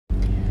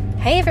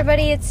Hey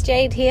everybody, it's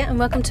Jade here and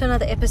welcome to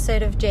another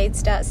episode of Jade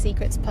Start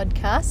Secrets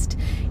podcast.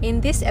 In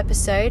this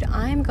episode,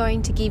 I'm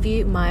going to give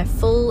you my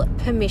full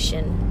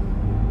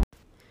permission.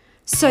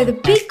 So the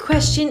big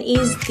question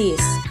is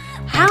this: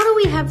 how do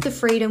we have the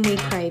freedom we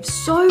crave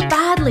so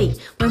badly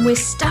when we're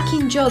stuck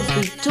in jobs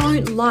we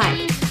don't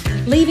like,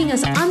 leaving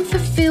us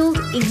unfulfilled,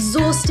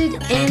 exhausted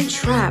and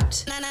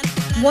trapped?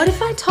 What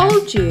if I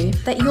told you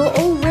that you're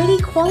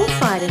already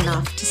qualified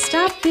enough to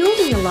start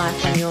building a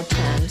life on your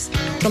terms,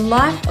 the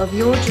life of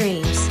your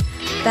dreams?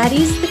 That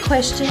is the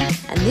question,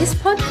 and this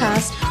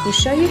podcast will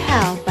show you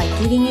how by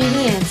giving you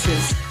the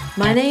answers.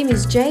 My name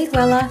is Jade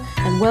Weller,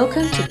 and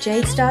welcome to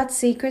Jade Start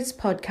Secrets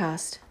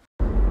podcast.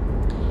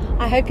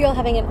 I hope you're all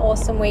having an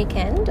awesome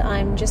weekend.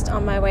 I'm just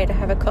on my way to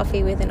have a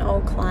coffee with an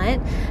old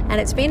client, and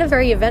it's been a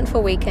very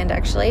eventful weekend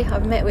actually.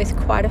 I've met with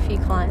quite a few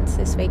clients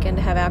this weekend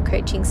to have our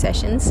coaching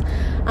sessions.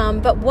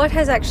 But what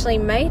has actually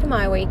made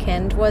my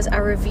weekend was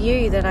a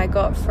review that I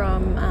got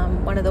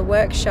from one of the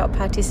workshop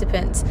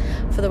participants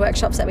for the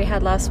workshops that we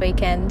had last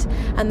weekend.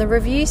 And the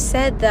review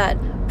said that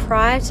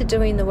prior to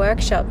doing the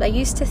workshop, they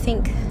used to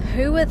think,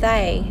 who were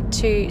they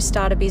to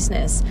start a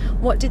business?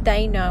 What did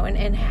they know?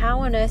 And how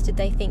on earth did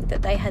they think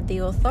that they had the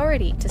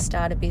authority to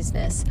start a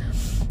business?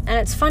 And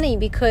it's funny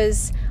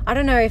because I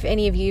don't know if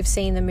any of you have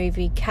seen the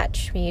movie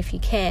Catch Me If You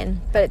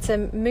Can, but it's a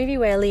movie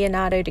where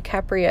Leonardo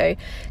DiCaprio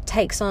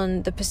takes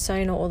on the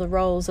persona or the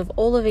roles of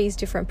all of these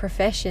different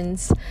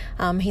professions.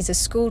 He's a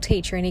school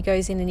teacher and he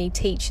goes in and he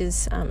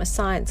teaches a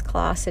science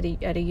class at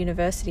a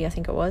university, I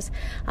think it was.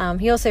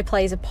 He also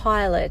plays a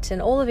pilot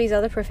and all of these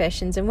other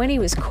professions. And when he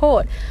was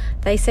caught,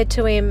 they said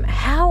to him,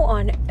 how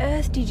on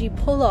earth did you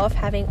pull off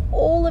having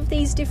all of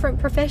these different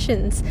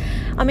professions?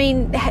 I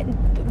mean,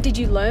 did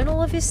you learn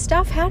all of this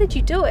stuff? How did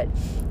you do it?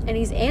 And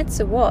his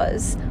answer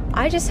was,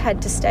 I just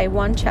had to stay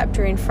one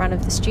chapter in front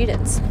of the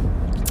students.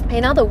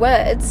 In other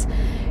words,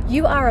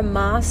 you are a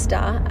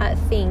master at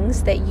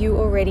things that you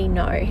already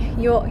know.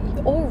 You're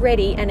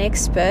already an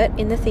expert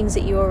in the things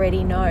that you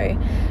already know.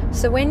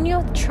 So when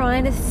you're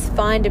trying to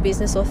find a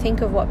business or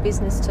think of what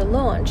business to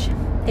launch,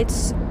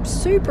 it's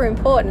super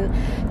important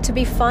to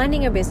be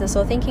finding a business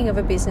or thinking of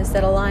a business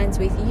that aligns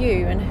with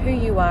you and who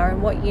you are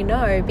and what you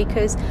know,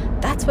 because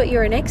that's what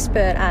you're an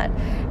expert at.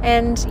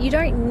 And you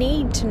don't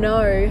need to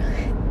know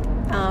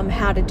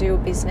how to do a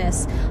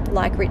business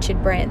like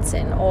Richard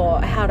Branson, or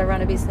how to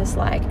run a business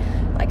like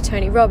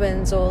Tony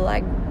Robbins, or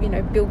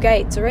Bill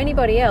Gates or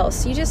anybody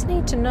else. You just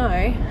need to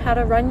know how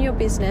to run your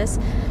business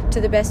to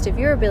the best of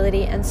your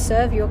ability and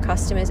serve your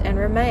customers and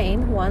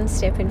remain one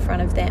step in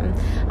front of them.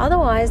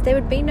 Otherwise, there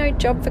would be no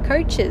job for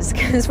coaches,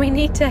 because we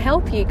need to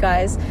help you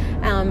guys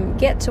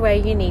get to where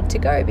you need to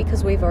go,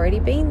 because we've already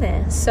been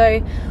there.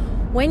 So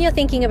when you're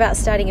thinking about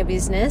starting a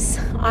business,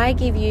 I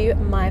give you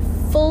my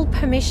full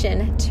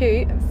permission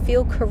to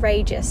feel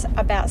courageous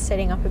about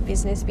setting up a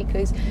business,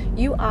 because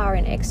you are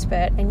an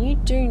expert and you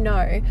do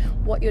know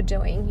what you're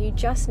doing. You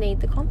just need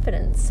the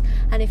confidence.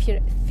 And if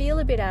you feel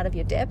a bit out of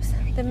your depth,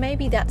 then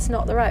maybe that's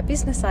not the right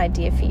business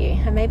idea for you.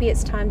 And maybe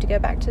it's time to go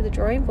back to the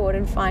drawing board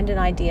and find an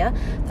idea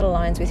that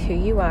aligns with who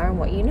you are and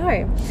what you know.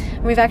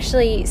 And we've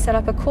actually set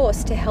up a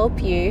course to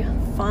help you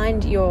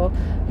find your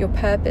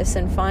purpose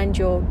and find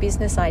your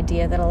business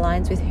idea that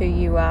aligns with who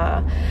you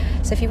are.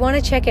 So if you want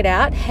to check it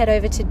out, head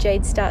over to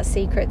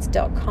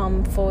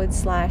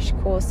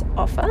jadestartsecrets.com/course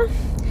offer.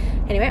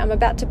 Anyway, I'm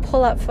about to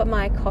pull up for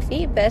my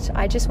coffee, but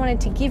I just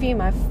wanted to give you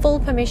my full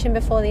permission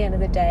before the end of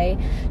the day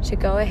to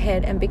go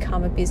ahead and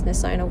become a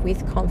business owner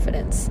with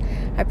confidence.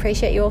 I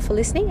appreciate you all for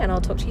listening, and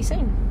I'll talk to you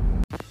soon.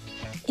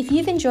 If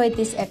you've enjoyed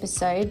this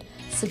episode,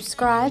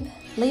 subscribe,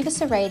 leave us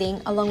a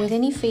rating along with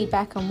any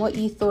feedback on what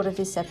you thought of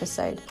this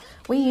episode.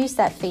 We use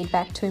that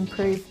feedback to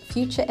improve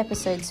future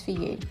episodes for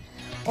you.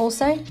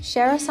 Also,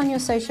 share us on your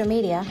social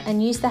media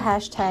and use the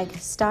hashtag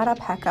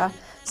StartupHacker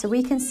so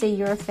we can see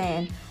you're a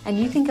fan, and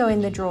you can go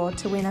in the draw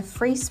to win a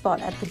free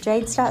spot at the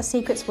Jade Start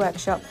Secrets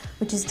workshop,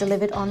 which is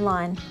delivered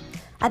online.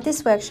 At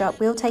this workshop,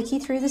 we'll take you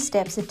through the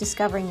steps of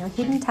discovering your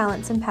hidden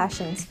talents and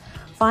passions,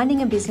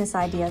 finding a business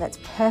idea that's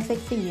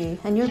perfect for you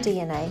and your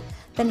DNA,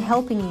 then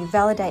helping you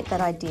validate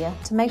that idea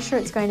to make sure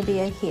it's going to be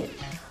a hit.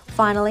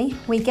 Finally,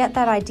 we get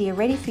that idea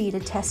ready for you to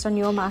test on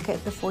your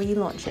market before you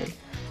launch it.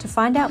 To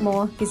find out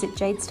more, visit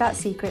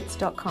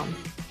jadestartsecrets.com.